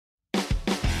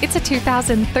It's a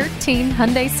 2013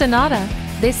 Hyundai Sonata.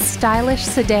 This stylish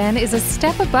sedan is a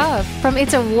step above, from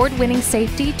its award-winning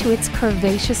safety to its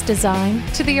curvaceous design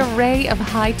to the array of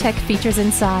high-tech features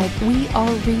inside. We are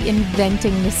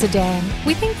reinventing the sedan.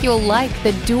 We think you'll like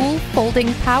the dual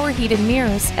folding power heated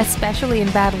mirrors, especially in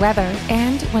bad weather.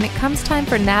 And when it comes time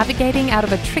for navigating out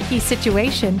of a tricky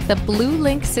situation, the Blue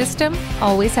Link system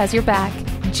always has your back.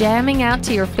 Jamming out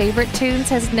to your favorite tunes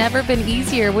has never been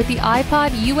easier with the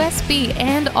iPod USB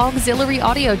and auxiliary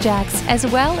audio jacks, as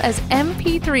well as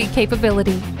MP3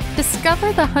 capability.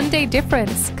 Discover the Hyundai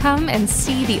difference. Come and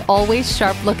see the always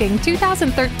sharp-looking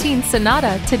 2013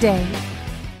 Sonata today.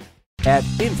 At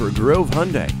Inver Grove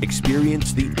Hyundai,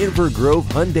 experience the Inver Grove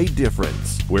Hyundai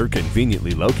difference. We're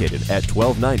conveniently located at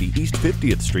 1290 East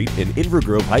 50th Street in Inver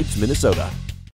Grove Heights, Minnesota.